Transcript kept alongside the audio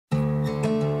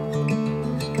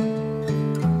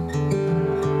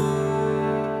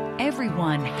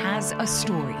has a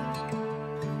story.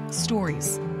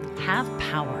 Stories have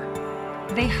power.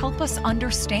 They help us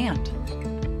understand.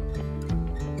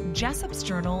 Jessop's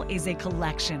Journal is a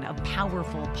collection of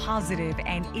powerful, positive,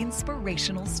 and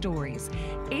inspirational stories.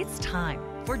 It's time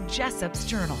for Jessop's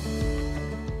Journal.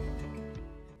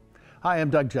 Hi, I'm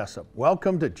Doug Jessop.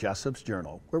 Welcome to Jessop's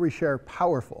Journal, where we share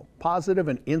powerful, positive,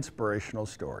 and inspirational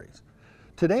stories.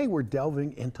 Today, we're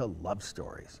delving into love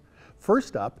stories.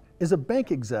 First up is a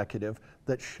bank executive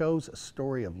that shows a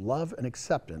story of love and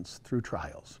acceptance through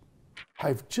trials.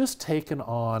 I've just taken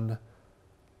on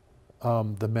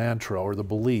the mantra or the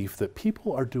belief that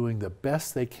people are doing the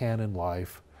best they can in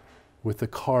life with the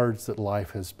cards that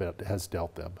life has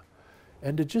dealt them,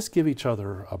 and to just give each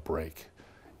other a break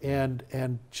and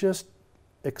just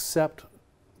accept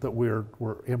that we're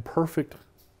imperfect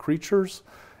creatures,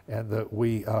 and that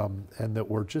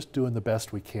we're just doing the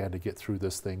best we can to get through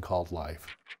this thing called life.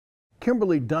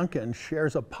 Kimberly Duncan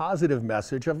shares a positive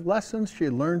message of lessons she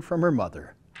learned from her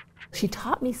mother. She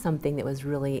taught me something that was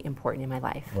really important in my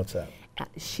life. What's that?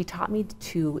 She taught me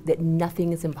that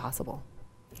nothing is impossible.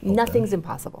 Okay. Nothing's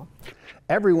impossible.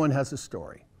 Everyone has a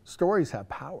story. Stories have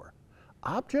power.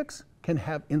 Objects can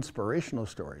have inspirational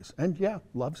stories, and yeah,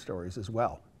 love stories as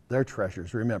well. They're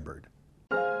treasures remembered.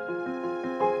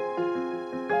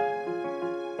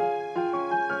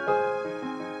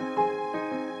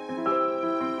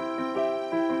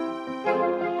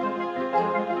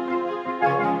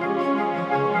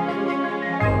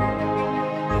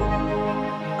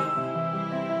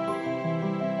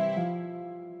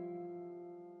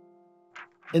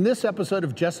 In this episode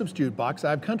of Jessop's Jukebox,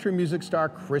 I have country music star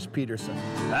Chris Peterson.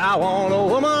 I want a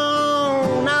woman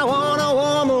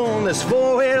that's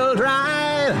four-wheel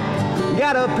drive.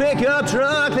 Got a pickup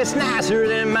truck that's nicer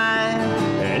than mine.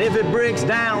 And if it breaks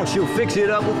down, she'll fix it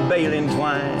up with baling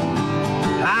twine.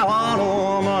 I want a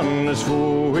woman that's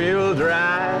four-wheel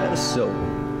drive. So,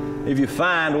 if you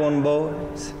find one,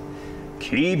 boys,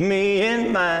 keep me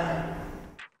in mind.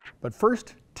 But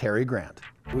first, Terry Grant.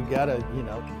 We gotta,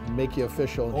 make you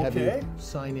official and have you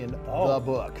sign in the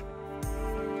book.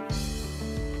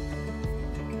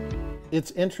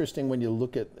 It's interesting when you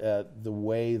look at the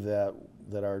way that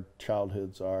our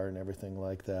childhoods are and everything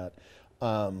like that.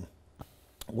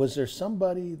 Was there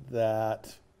somebody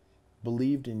that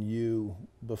believed in you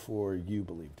before you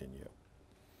believed in you?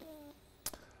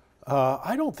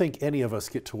 I don't think any of us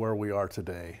get to where we are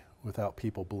today without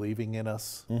people believing in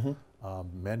us,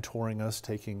 mentoring us,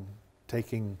 taking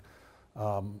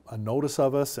a notice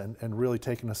of us and really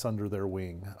taking us under their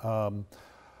wing.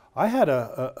 I had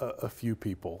a few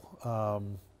people.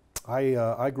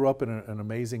 I grew up in an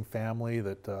amazing family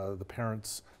that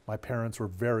my parents were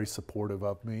very supportive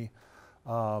of me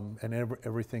and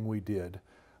everything we did.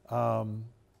 In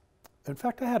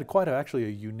fact, I had actually a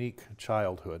unique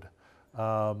childhood.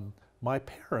 My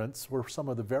parents were some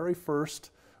of the very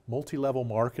first multi-level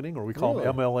marketing, or we call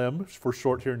them MLM for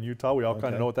short here in Utah. We all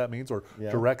kind of know what that means, or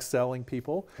direct selling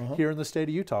people here in the state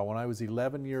of Utah. When I was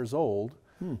 11 years old,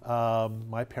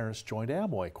 my parents joined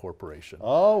Amway Corporation.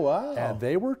 Oh, wow. And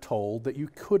they were told that you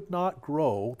could not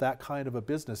grow that kind of a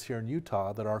business here in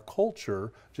Utah, that our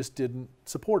culture just didn't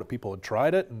support it. People had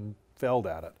tried it and failed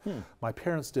at it. My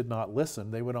parents did not listen.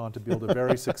 They went on to build a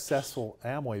very successful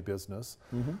Amway business.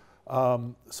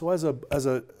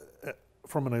 So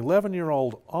from an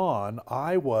 11-year-old on,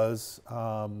 I was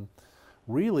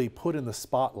really put in the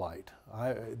spotlight.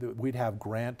 We'd have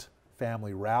Grant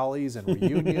family rallies and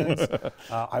reunions.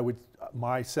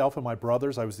 Myself and my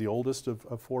brothers, I was the oldest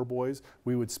of four boys,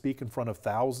 we would speak in front of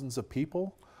thousands of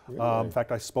people. Really? In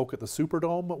fact, I spoke at the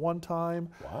Superdome at one time.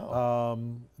 Wow.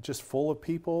 Just full of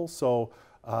people. So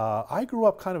I grew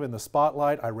up kind of in the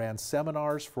spotlight. I ran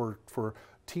seminars for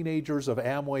teenagers of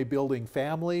Amway building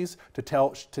families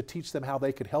to teach them how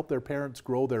they could help their parents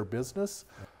grow their business.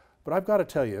 But I've got to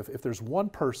tell you, if there's one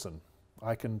person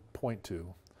I can point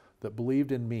to that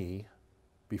believed in me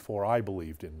before I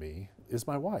believed in me, is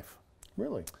my wife.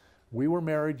 Really? We were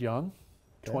married young,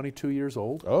 22 years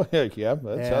old. Oh, heck yeah,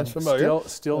 that sounds familiar.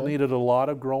 Still needed a lot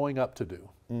of growing up to do.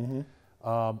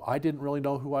 I didn't really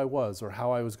know who I was or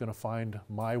how I was going to find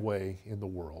my way in the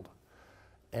world.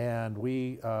 And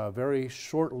we, very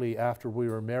shortly after we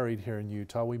were married here in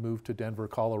Utah, we moved to Denver,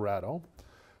 Colorado,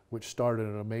 which started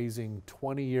an amazing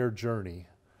 20-year journey,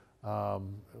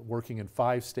 working in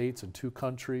 5 states and 2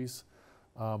 countries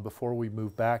before we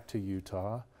moved back to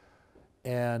Utah.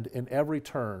 And in every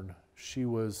turn, she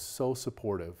was so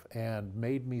supportive and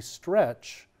made me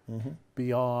stretch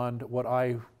beyond what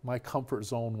my comfort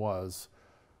zone was,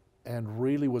 and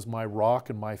really was my rock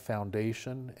and my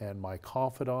foundation and my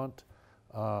confidant.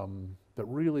 But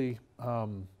really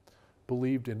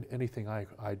believed in anything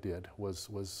I did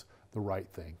was the right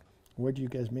thing. Where'd you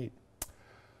guys meet?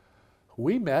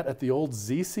 We met at the old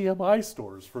ZCMI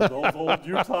stores for those old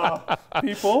Utah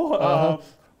people.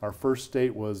 Our first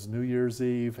date was New Year's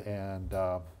Eve, and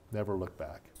never looked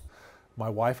back. My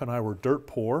wife and I were dirt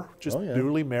poor, just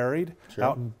newly married,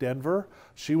 out in Denver.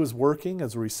 She was working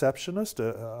as a receptionist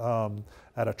at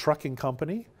a trucking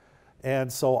company.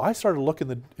 And so I started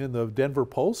looking in the Denver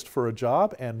Post for a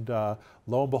job, and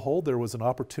lo and behold, there was an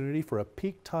opportunity for a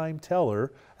peak time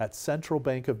teller at Central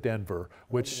Bank of Denver,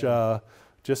 which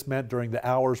just meant during the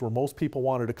hours where most people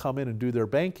wanted to come in and do their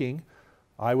banking,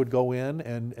 I would go in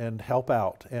and help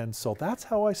out. And so that's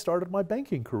how I started my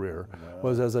banking career,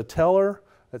 was as a teller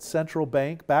at Central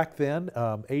Bank. Back then,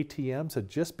 ATMs had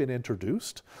just been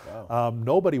introduced.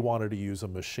 Nobody wanted to use a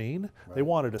machine. They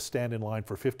wanted to stand in line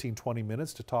for 15, 20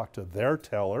 minutes to talk to their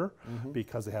teller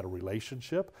because they had a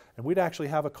relationship. And we'd actually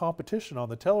have a competition on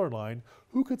the teller line,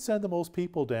 who could send the most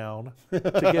people down to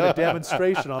get a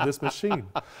demonstration on this machine.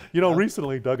 You know,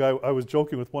 recently, Doug, I was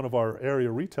joking with one of our area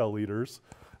retail leaders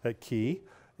at Key,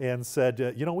 and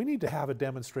said, you know, we need to have a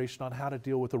demonstration on how to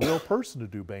deal with a real person to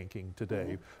do banking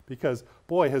today, because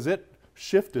boy, has it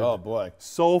shifted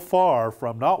so far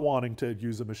from not wanting to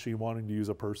use a machine, wanting to use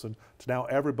a person, to now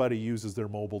everybody uses their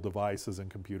mobile devices and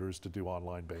computers to do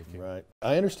online banking. Right.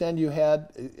 I understand you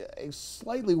had a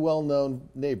slightly well-known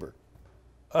neighbor.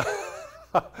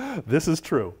 This is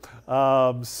true.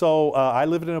 So I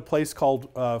lived in a place called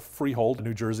Freehold,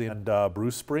 New Jersey, and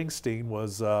Bruce Springsteen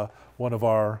was one of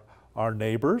our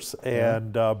neighbors.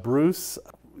 And Bruce,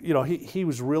 you know, he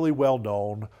was really well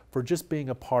known for just being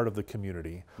a part of the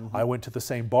community. I went to the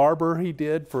same barber he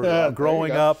did for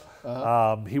growing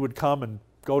up. He would come and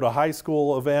go to high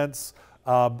school events.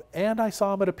 And I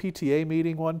saw him at a PTA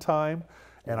meeting one time.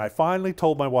 And I finally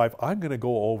told my wife, I'm going to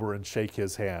go over and shake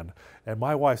his hand. And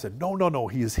my wife said, no, no, no,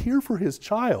 he is here for his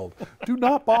child. Do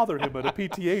not bother him at a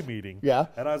PTA meeting.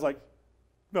 And I was like,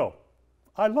 no,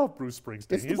 I love Bruce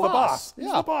Springsteen. He's the boss.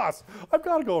 He's the boss. I've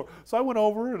got to go. So I went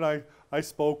over and I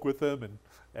spoke with him,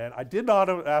 and I did not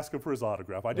ask him for his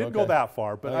autograph. I didn't go that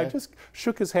far, but I just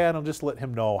shook his hand and just let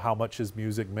him know how much his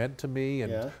music meant to me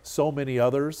and so many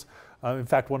others. In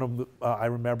fact, I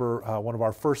remember one of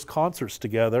our first concerts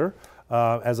together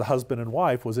as a husband and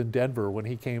wife was in Denver when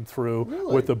he came through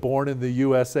with the Born in the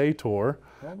USA tour,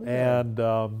 and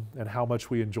how much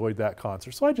we enjoyed that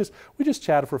concert. So we just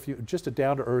chatted for a few, just a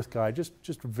down-to-earth guy,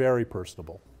 just very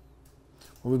personable.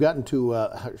 Well, we've gotten to,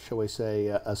 shall we say,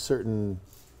 a certain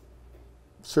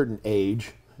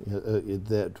age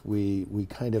that we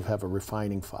kind of have a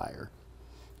refining fire,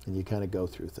 and you kind of go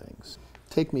through things.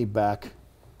 Take me back.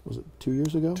 Was it 2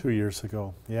 years ago? 2 years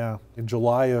ago, yeah. In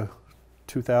July of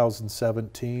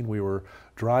 2017, we were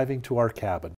driving to our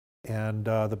cabin, and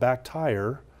the back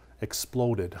tire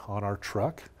exploded on our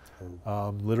truck.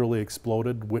 Literally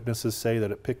exploded. Witnesses say that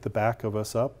it picked the back of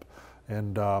us up.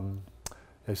 And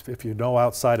if you know,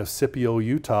 outside of Scipio,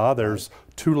 Utah, there's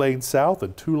 2 lanes south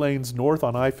and 2 lanes north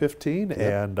on I-15,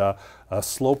 and a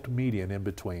sloped median in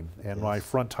between. And my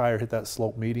front tire hit that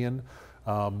sloped median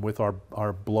with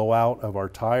our blowout of our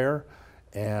tire,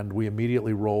 and we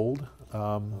immediately rolled.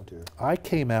 I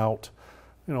came out,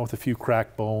 you know, with a few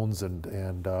cracked bones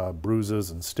and bruises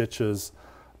and stitches,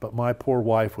 but my poor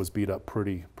wife was beat up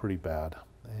pretty bad.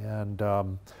 And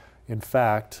in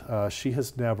fact, she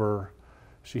has never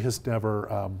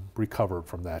recovered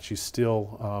from that. She's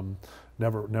still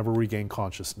never regained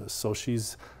consciousness. So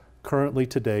she's currently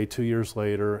today, 2 years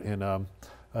later, in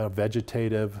a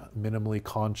vegetative, minimally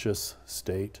conscious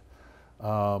state.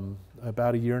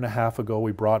 About a year and a half ago,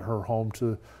 we brought her home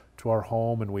to our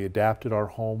home, and we adapted our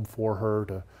home for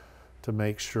her to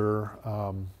make sure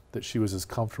that she was as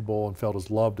comfortable and felt as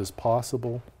loved as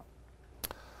possible.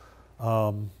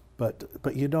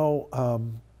 But you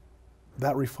know,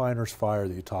 that refiner's fire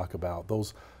that you talk about,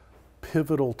 those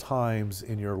pivotal times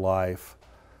in your life,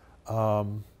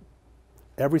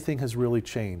 everything has really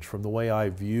changed from the way I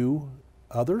view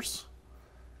others.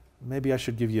 Maybe I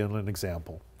should give you an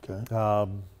example. Okay.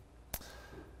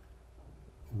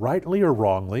 Rightly or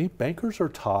wrongly, bankers are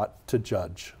taught to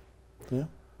judge. Yeah.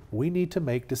 We need to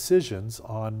make decisions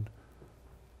on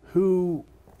who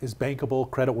is bankable,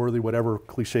 creditworthy, whatever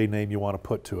cliche name you want to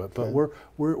put to it. But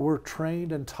we're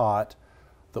trained and taught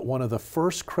that one of the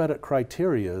first credit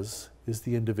criteria is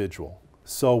the individual.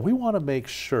 So we want to make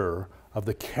sure of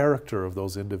the character of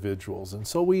those individuals. And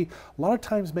so we a lot of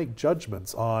times make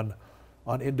judgments on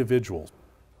individuals.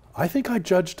 I think I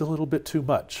judged a little bit too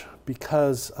much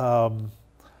because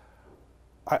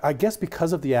I guess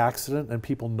because of the accident and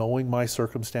people knowing my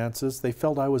circumstances, they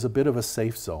felt I was a bit of a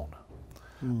safe zone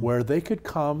where they could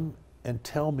come and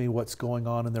tell me what's going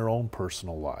on in their own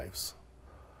personal lives.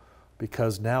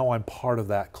 Because now I'm part of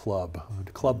that club,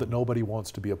 a club that nobody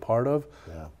wants to be a part of,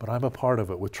 but I'm a part of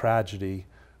it with tragedy,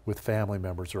 with family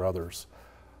members or others.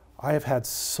 I have had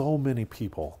so many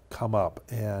people come up,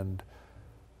 and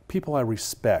people I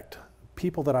respect,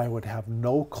 people that I would have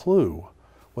no clue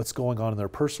what's going on in their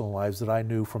personal lives that I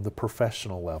knew from the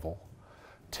professional level,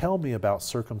 tell me about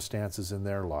circumstances in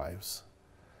their lives.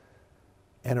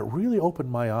 And it really opened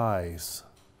my eyes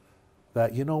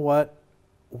that, you know what,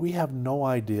 we have no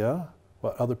idea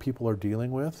what other people are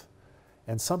dealing with,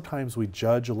 and sometimes we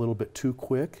judge a little bit too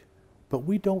quick, but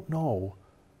we don't know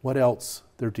what else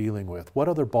they're dealing with, what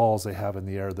other balls they have in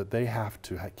the air that they have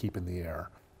to keep in the air.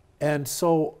 And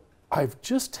so I've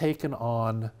just taken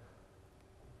on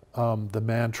the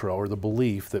mantra or the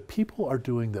belief that people are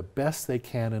doing the best they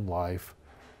can in life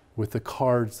with the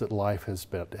cards that life has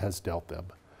dealt them,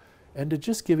 and to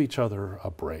just give each other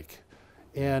a break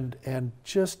and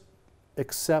just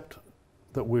accept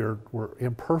that we're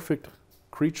imperfect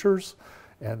creatures,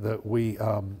 and that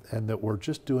we're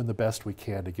just doing the best we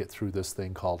can to get through this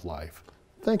thing called life.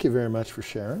 Thank you very much for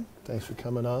sharing. Thanks for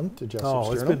coming on to Jessop's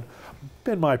Journal. It's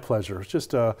been my pleasure. It's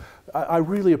just I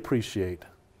really appreciate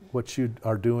what you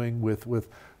are doing with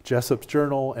Jessop's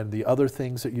Journal and the other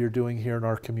things that you're doing here in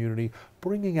our community,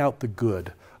 bringing out the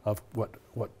good of what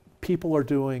people are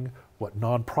doing, what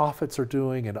nonprofits are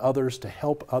doing, and others to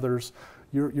help others.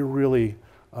 You're really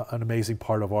an amazing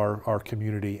part of our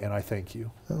community, and I thank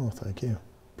you. Oh, thank you.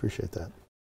 Appreciate that.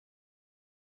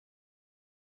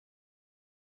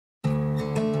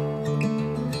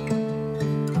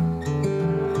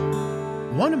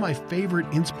 One of my favorite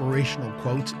inspirational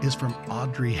quotes is from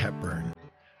Audrey Hepburn.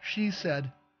 She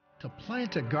said, "To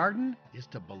plant a garden is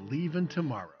to believe in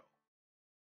tomorrow."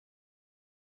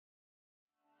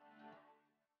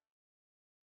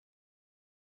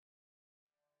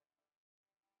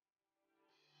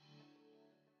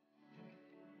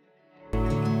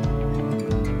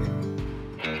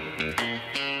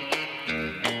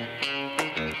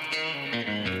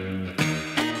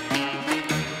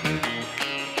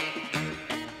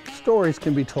 Stories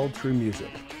can be told through music,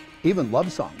 even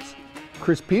love songs.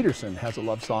 Chris Peterson has a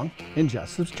love song in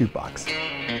Jessop's Jukebox.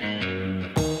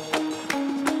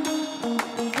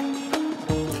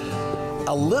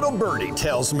 A little birdie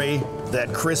tells me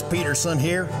that Chris Peterson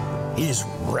here, he's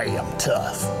ram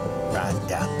tough, right?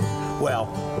 Yeah. Well,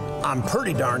 I'm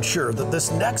pretty darn sure that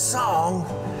this next song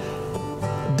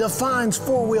defines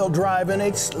four-wheel drive in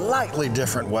a slightly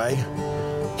different way.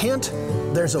 Hint,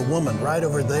 there's a woman right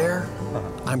over there.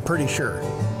 I'm pretty sure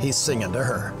he's singing to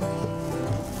her.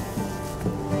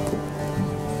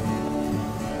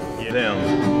 Yeah,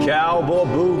 them cowboy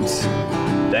boots,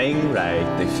 dang right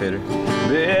they fit her.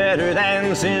 Better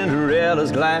than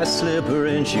Cinderella's glass slipper,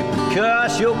 and she'll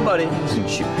cuss your buddies and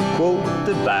she'll quote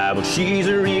the Bible. She's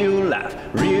a real life,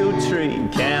 real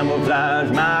trade,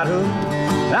 camouflage model.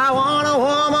 I want a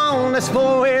woman that's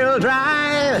four-wheel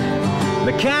drive,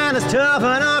 the kind that's tough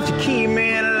enough to keep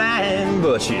me in line,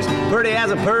 but she's pretty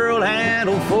as a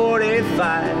pearl-handled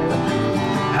 45.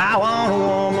 I want a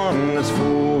woman that's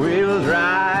four-wheel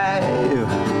drive.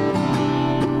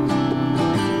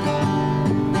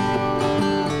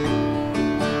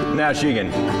 Now she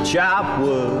can chop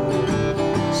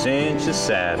wood, cinch a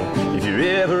saddle. If you're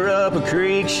ever up a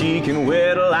creek, she can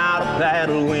whittle out a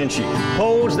paddle. When she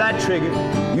holds that trigger,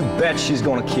 you bet she's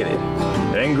gonna kill it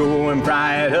and go and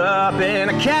pry it up in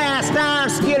a cast iron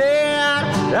skillet.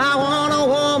 I want a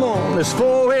woman that's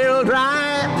four-wheel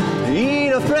drive,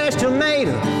 eat a fresh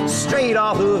tomato straight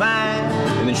off the vine,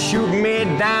 and then shoot me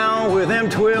down with them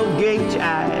 12-gauge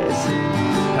eyes.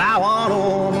 I want a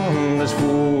woman that's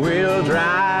four-wheel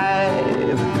drive.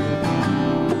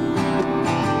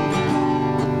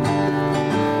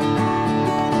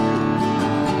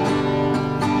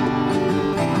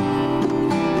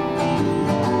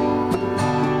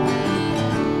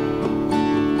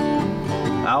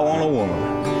 I want a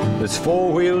woman that's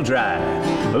four-wheel drive,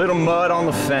 a little mud on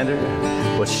the fender,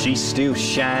 but she still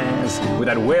shines with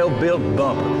that well-built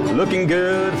bumper, looking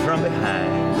good from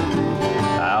behind.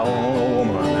 I want a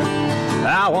woman,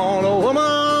 I want a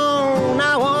woman,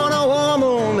 I want a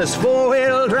woman that's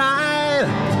four-wheel drive,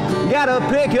 got a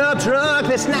pickup truck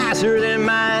that's nicer than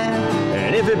mine,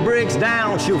 and if it breaks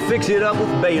down, she'll fix it up with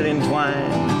baling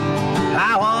twine.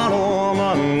 I want a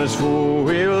woman that's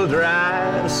four-wheel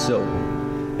drive. So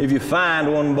if you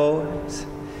find one, boys,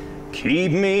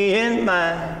 keep me in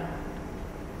mind,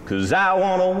 'cause I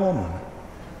want a woman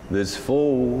that's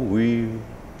four-wheel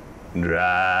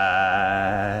drive.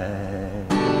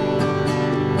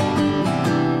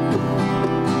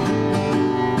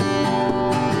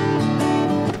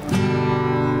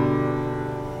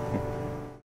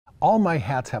 my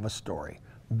hats have a story.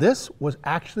 This was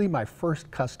actually my first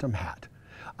custom hat.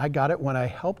 I got it when I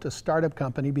helped a startup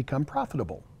company become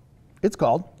profitable. It's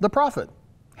called The Profit,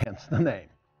 hence the name.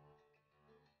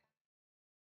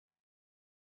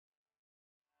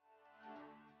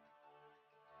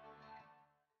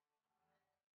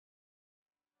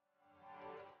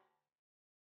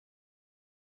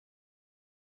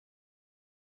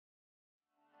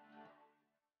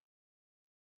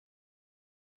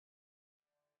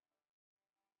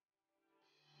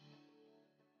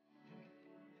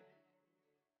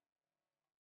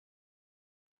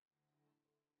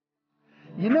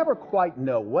 You never quite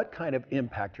know what kind of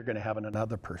impact you're going to have on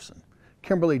another person.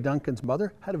 Kimberly Duncan's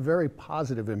mother had a very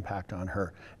positive impact on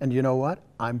her. And you know what?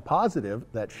 I'm positive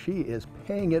that she is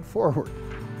paying it forward.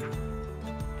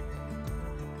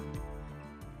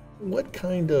 What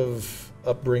kind of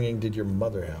upbringing did your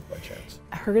mother have by chance?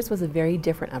 Hers was a very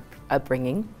different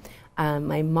upbringing.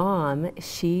 My mom,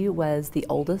 she was the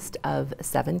oldest of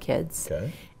 7 kids.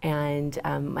 Okay. And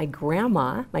my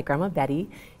grandma Betty,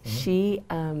 she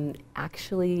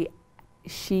actually,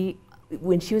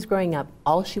 when she was growing up,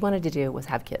 all she wanted to do was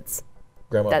have kids.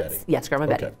 Grandma Betty? Yes, Grandma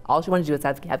Okay. Betty. All she wanted to do was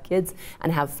have kids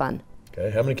and have fun.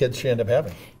 Okay, how many kids did she end up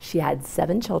having? She had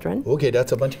 7 children. Okay,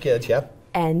 that's a bunch of kids, yeah.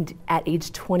 And at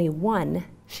age 21,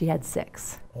 she had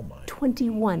 6. Oh my.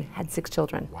 21 had 6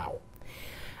 children. Wow.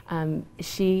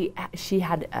 She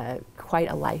had quite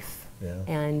a life. Yeah.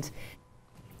 And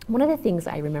one of the things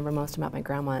I remember most about my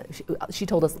grandma, she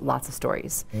told us lots of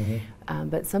stories.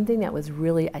 But something that was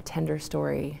really a tender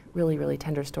story, really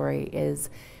tender story, is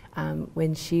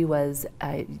when she was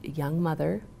a young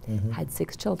mother, had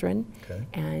 6 children, Okay.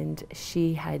 and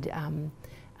she had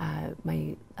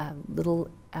my little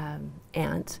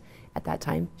aunt at that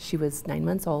time. She was 9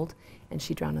 months old, and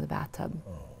she drowned in the bathtub.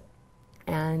 Oh.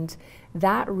 And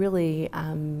that really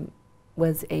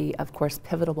was of course,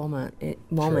 pivotal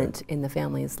moment Sure. in the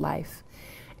family's life.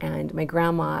 And my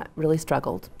grandma really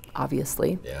struggled,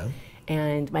 obviously. Yeah.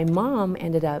 And my mom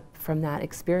ended up, from that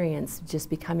experience, just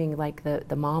becoming like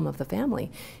the mom of the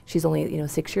family. She's only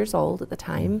 6 years old at the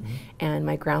time, and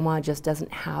my grandma just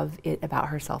doesn't have it about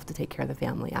herself to take care of the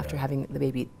family after having the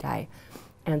baby die.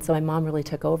 And so my mom really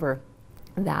took over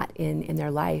that in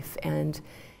their life. And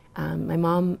my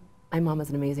mom was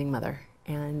an amazing mother,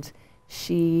 and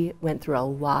she went through a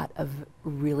lot of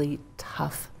really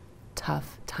tough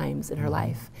times in her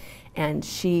life. And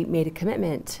she made a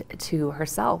commitment to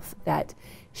herself that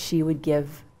she would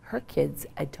give her kids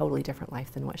a totally different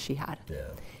life than what she had. Yeah.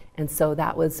 And so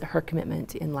that was her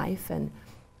commitment in life,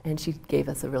 and she gave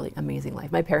us a really amazing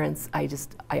life. My parents, I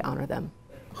honor them.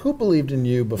 Who believed in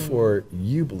you before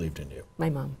you believed in you? My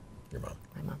mom. Your mom.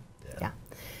 My mom, Yeah. yeah.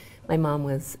 My mom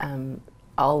was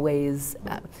always,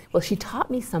 well, she taught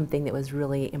me something that was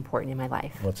really important in my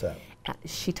life. What's that?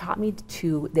 She taught me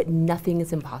that nothing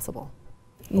is impossible.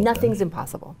 Nothing's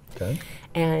impossible. Okay.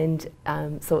 And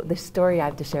so the story I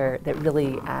have to share that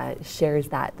really shares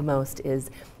that the most is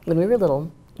when we were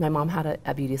little, my mom had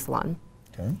a beauty salon.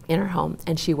 Okay. In her home,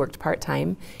 and she worked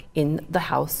part-time in the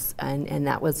house, and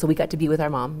that was, so we got to be with our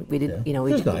mom. We did, Yeah.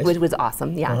 we It was nice. which was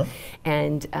awesome, yeah. Uh-huh.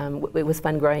 And it was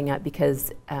fun growing up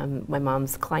because my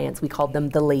mom's clients, we called them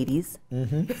the ladies.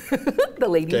 The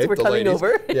ladies Okay, were the coming ladies.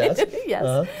 over. Yes. Yes.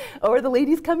 Uh-huh. Or the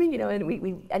ladies coming, and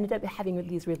we ended up having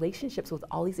these relationships with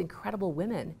all these incredible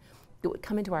women that would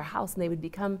come into our house, and they would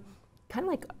become kind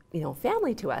of like,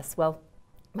 family to us. Well,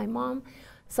 my mom,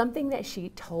 something that she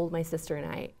told my sister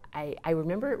and I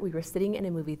remember we were sitting in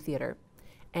a movie theater,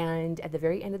 and at the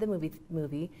very end of the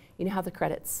movie, you know how the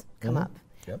credits come up,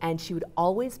 Yep. and she would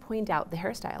always point out the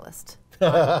hairstylist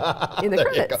in the There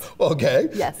you credits. go. Okay.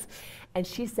 Yes, and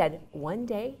she said, one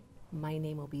day my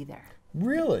name will be there.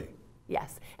 Really?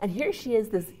 Yes, and here she is,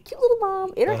 this cute little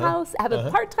mom in her house, have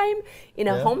a part-time,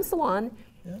 Yeah. home salon.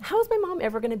 Yeah. How is my mom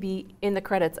ever going to be in the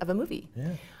credits of a movie?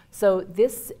 Yeah. So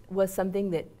this was something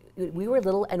that we were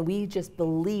little, and we just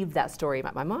believed that story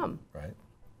about my mom. Right.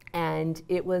 And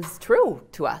it was true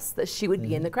to us that she would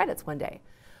be in the credits one day.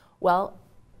 Well,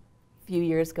 a few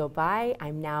years go by.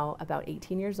 I'm now about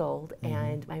 18 years old,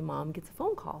 and my mom gets a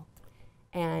phone call.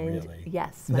 And Really?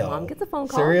 yes, my No. mom gets a phone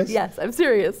call. Serious? Yes, I'm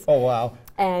serious. Oh, wow.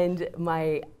 And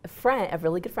my friend, a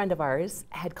really good friend of ours,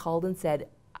 had called and said,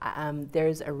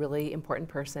 there's a really important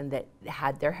person that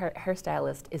had their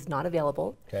hairstylist is not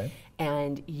available. Okay.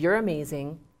 And you're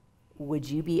amazing. Would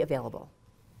you be available?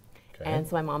 Okay. And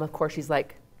so my mom, of course, she's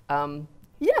like,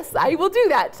 yes, I will do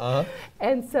that. Uh-huh.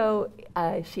 And so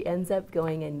she ends up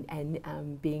going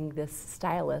and being this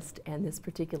stylist and this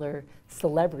particular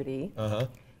celebrity. Uh-huh.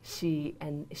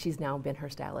 She's now been her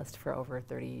stylist for over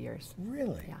 30 years.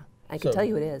 Really? Yeah. I can tell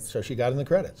you it is. So she got in the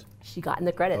credits. She got in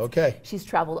the credits. Okay. She's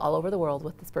traveled all over the world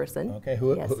with this person. Okay,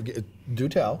 Yes. who do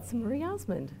tell. It's Marie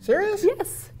Osmond. Serious?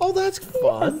 Yes. Oh, that's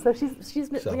fun. Yes. So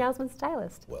she's Marie Osmond's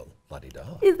stylist. Well, la-di-da.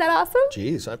 Is that awesome?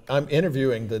 Geez, I'm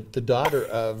interviewing the daughter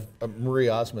of Marie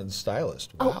Osmond's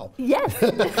stylist. Wow. Oh, yes.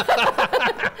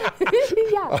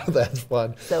 Yeah. Oh, that's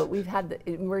fun. So we've had,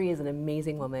 Marie is an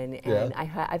amazing woman, and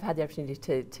I've had the opportunity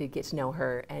to get to know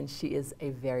her, and she is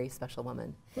a very special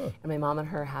woman. And my mom and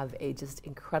her have a just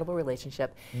incredible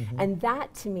relationship. And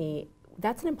that, to me,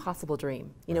 that's an impossible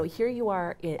dream. You know, here you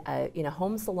are in a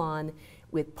home salon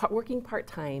with working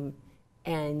part-time,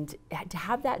 and to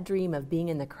have that dream of being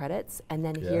in the credits, and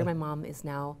then here my mom is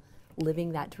now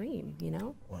living that dream, you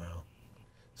know? Wow.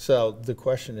 So the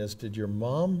question is, did your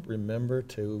mom remember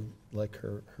to, like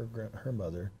her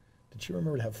mother, did she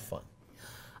remember to have fun?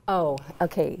 Oh,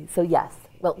 okay, so yes.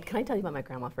 Well, can I tell you about my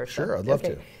grandma first? Sure, I'd love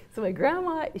to. So my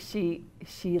grandma, she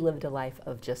lived a life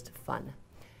of just fun.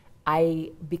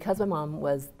 Because my mom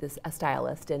was a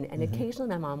stylist, and occasionally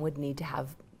my mom would need to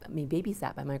have me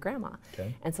babysat by my grandma.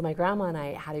 Okay. And so my grandma and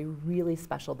I had a really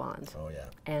special bond. Oh, yeah.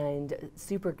 And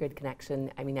super good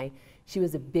connection. I mean, she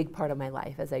was a big part of my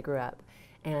life as I grew up.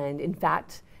 And in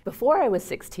fact, before I was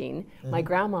 16, my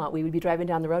grandma, we would be driving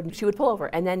down the road and she would pull over,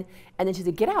 and then she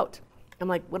said, "Get out." I'm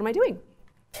like, "What am I doing?"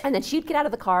 And then she'd get out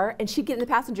of the car and she'd get in the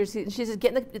passenger seat and she'd just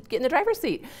get in the driver's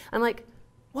seat. I'm like,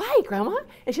 "Why, Grandma?"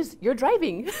 And she's, "You're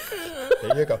driving."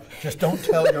 There you go. Just don't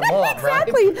tell your mom,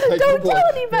 exactly. right? Exactly. Don't tell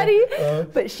anybody.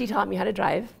 But she taught me how to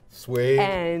drive. Sweet.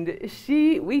 And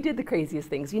we did the craziest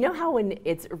things. You know how when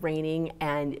it's raining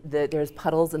and there's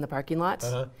puddles in the parking lot?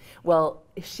 Well,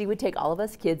 she would take all of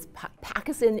us kids, pack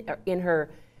us in her,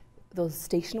 those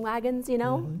station wagons, you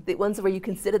know, the ones where you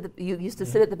can you used to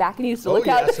sit at the back and you used to look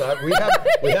out.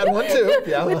 we had one too.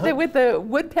 Yeah. with the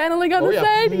wood paneling on the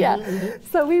side. Yeah.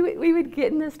 So we would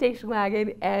get in the station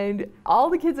wagon and all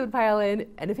the kids would pile in,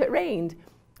 and if it rained,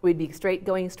 we'd be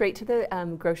going straight to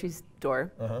the grocery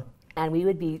store, and we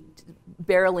would be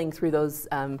barreling through those.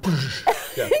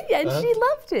 And she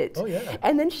loved it. Oh, yeah.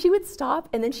 And then she would stop,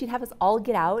 and then she'd have us all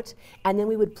get out, and then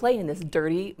we would play in this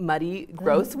dirty, muddy,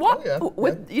 gross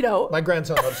you know. My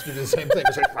grandson loves to do the same thing.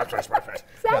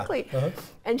 Exactly.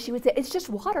 And she would say, "It's just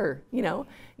water," you know.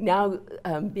 Now,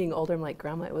 being older, I'm like,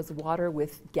 "Grandma, it was water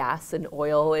with gas and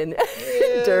oil and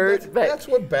dirt." But that's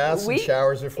what baths and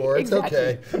showers are for. Exactly.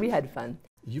 It's okay. We had fun.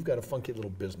 You've got a funky little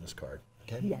business card.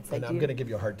 Okay? Yes, and I I'm do. going to give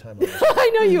you a hard time on this. I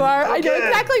know you are. I know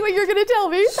exactly what you're going to tell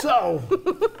me. So,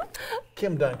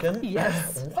 Kim Duncan,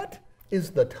 Yes. What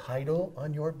is the title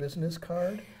on your business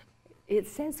card? It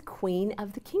says Queen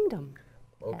of the Kingdom.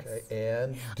 Okay, Yes.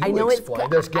 and I know explain.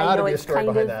 There's got to be a story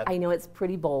behind that. I know it's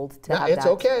pretty bold to have it's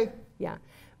that. okay. Yeah,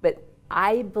 but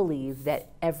I believe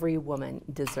that every woman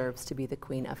deserves to be the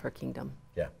queen of her kingdom.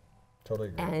 Yeah, totally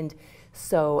agree. And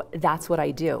so that's what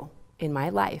I do in my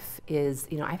life is,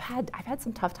 you know, I've had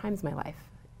some tough times in my life,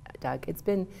 Doug.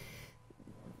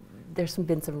 There's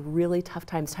been some really tough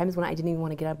times when I didn't even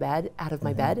want to get out of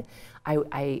my bed.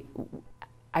 I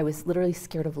was literally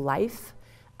scared of life.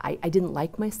 I didn't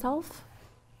like myself.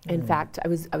 In fact, I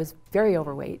was very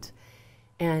overweight,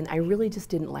 and I really just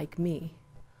didn't like me.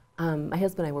 My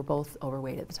husband and I were both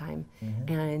overweight at the time,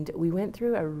 and we went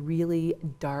through a really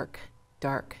dark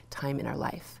time in our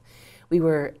life. We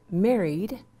were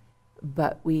married,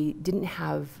 but we didn't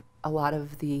have a lot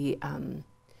of the,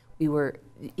 we were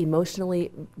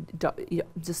emotionally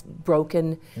just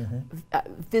broken.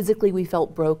 Physically, we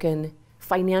felt broken.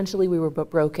 Financially, we were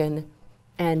broken.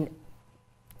 And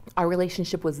our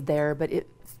relationship was there, but it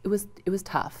was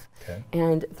tough. Okay.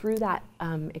 And through that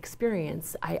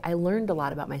experience, I learned a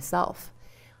lot about myself.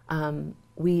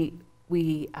 We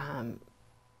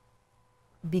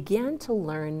began to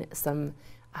learn some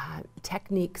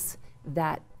techniques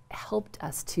that helped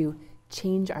us to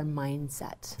change our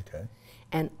mindset. Okay.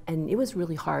 And it was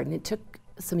really hard, and it took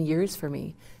some years for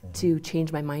me to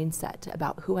change my mindset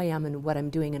about who I am and what I'm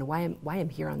doing and why I'm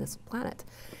here on this planet.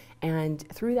 And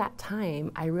through that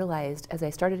time, I realized as I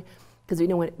started, because you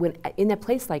know when in a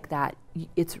place like that,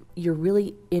 you're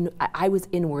really I was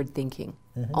inward thinking,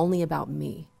 only about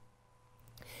me.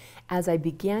 As I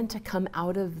began to come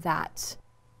out of that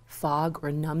fog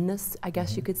or numbness, I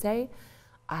guess you could say,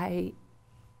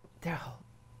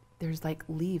 there's like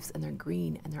leaves and they're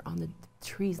green and they're on the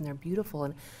trees and they're beautiful,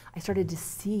 and I started to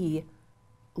see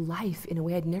life in a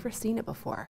way I'd never seen it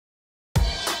before.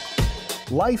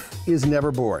 Life is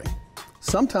never boring.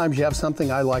 Sometimes you have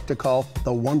something I like to call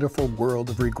the wonderful world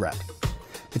of regret.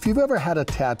 If you've ever had a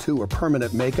tattoo or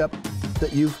permanent makeup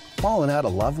that you've fallen out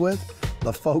of love with,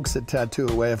 The folks at Tattoo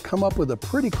Away have come up with a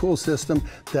pretty cool system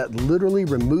that literally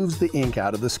removes the ink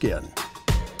out of the skin.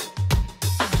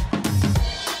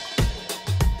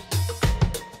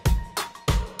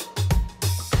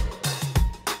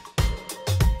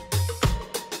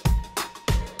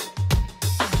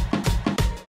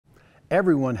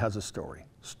 Everyone has a story.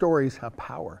 Stories have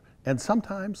power, and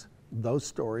sometimes those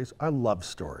stories are love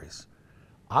stories.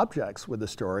 Objects with a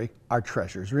story are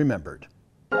treasures remembered.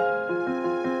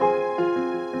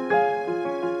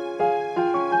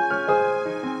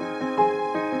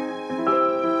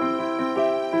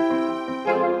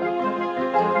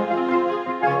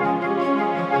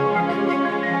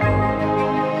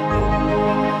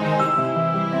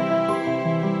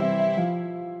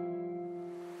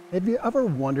 Have you ever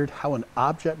wondered how an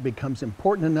object becomes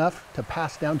important enough to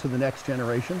pass down to the next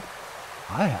generation?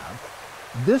 I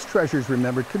have. This Treasures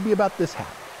Remembered could be about this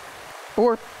hat,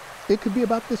 or it could be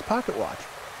about this pocket watch,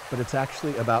 but it's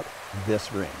actually about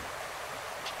this ring.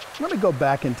 Let me go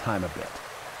back in time a bit.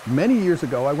 Many years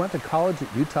ago, I went to college at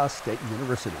Utah State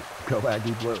University. Go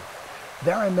Aggie Blue.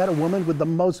 There I met a woman with the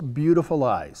most beautiful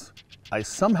eyes. I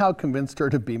somehow convinced her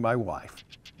to be my wife.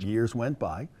 Years went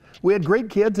by. We had great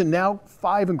kids and now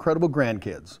 5 incredible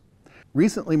grandkids.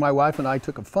 Recently, my wife and I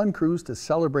took a fun cruise to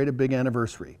celebrate a big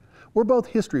anniversary. We're both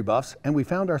history buffs, and we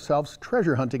found ourselves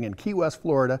treasure hunting in Key West,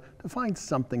 Florida to find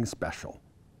something special.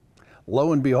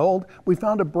 Lo and behold, we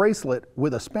found a bracelet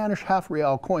with a Spanish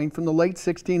half-real coin from the late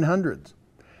 1600s.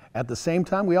 At the same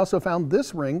time, we also found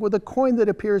this ring with a coin that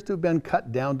appears to have been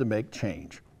cut down to make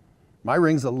change. My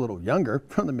ring's a little younger,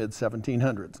 from the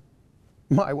mid-1700s.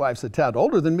 My wife's a tad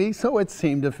older than me, so it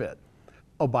seemed to fit.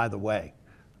 Oh, by the way,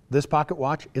 this pocket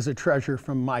watch is a treasure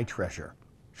from my treasure.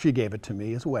 She gave it to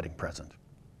me as a wedding present.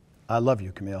 I love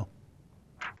you, Camille.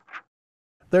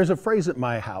 There's a phrase at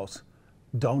my house,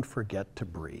 don't forget to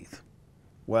breathe.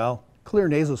 Well, Clear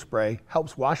nasal spray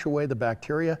helps wash away the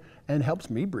bacteria and helps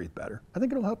me breathe better. I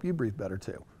think it'll help you breathe better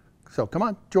too. So come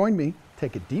on, join me,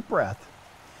 take a deep breath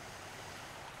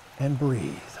and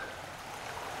breathe.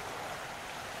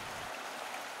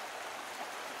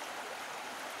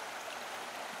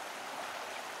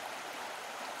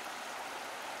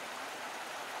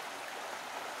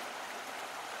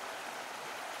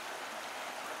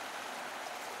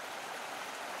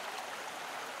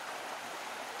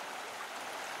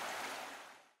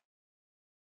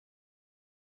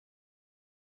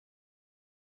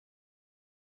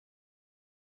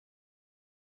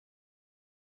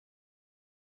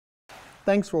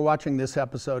 Thanks for watching this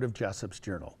episode of Jessop's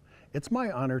Journal. It's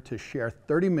my honor to share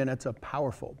 30 minutes of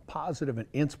powerful, positive, and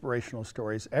inspirational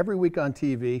stories every week on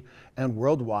TV and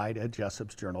worldwide at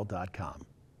jessopsjournal.com.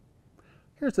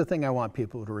 Here's the thing I want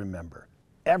people to remember.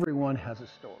 Everyone has a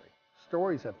story.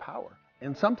 Stories have power,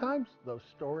 and sometimes those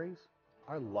stories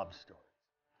are love stories.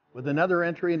 With another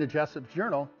entry into Jessop's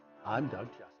Journal, I'm Doug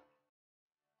Jessop.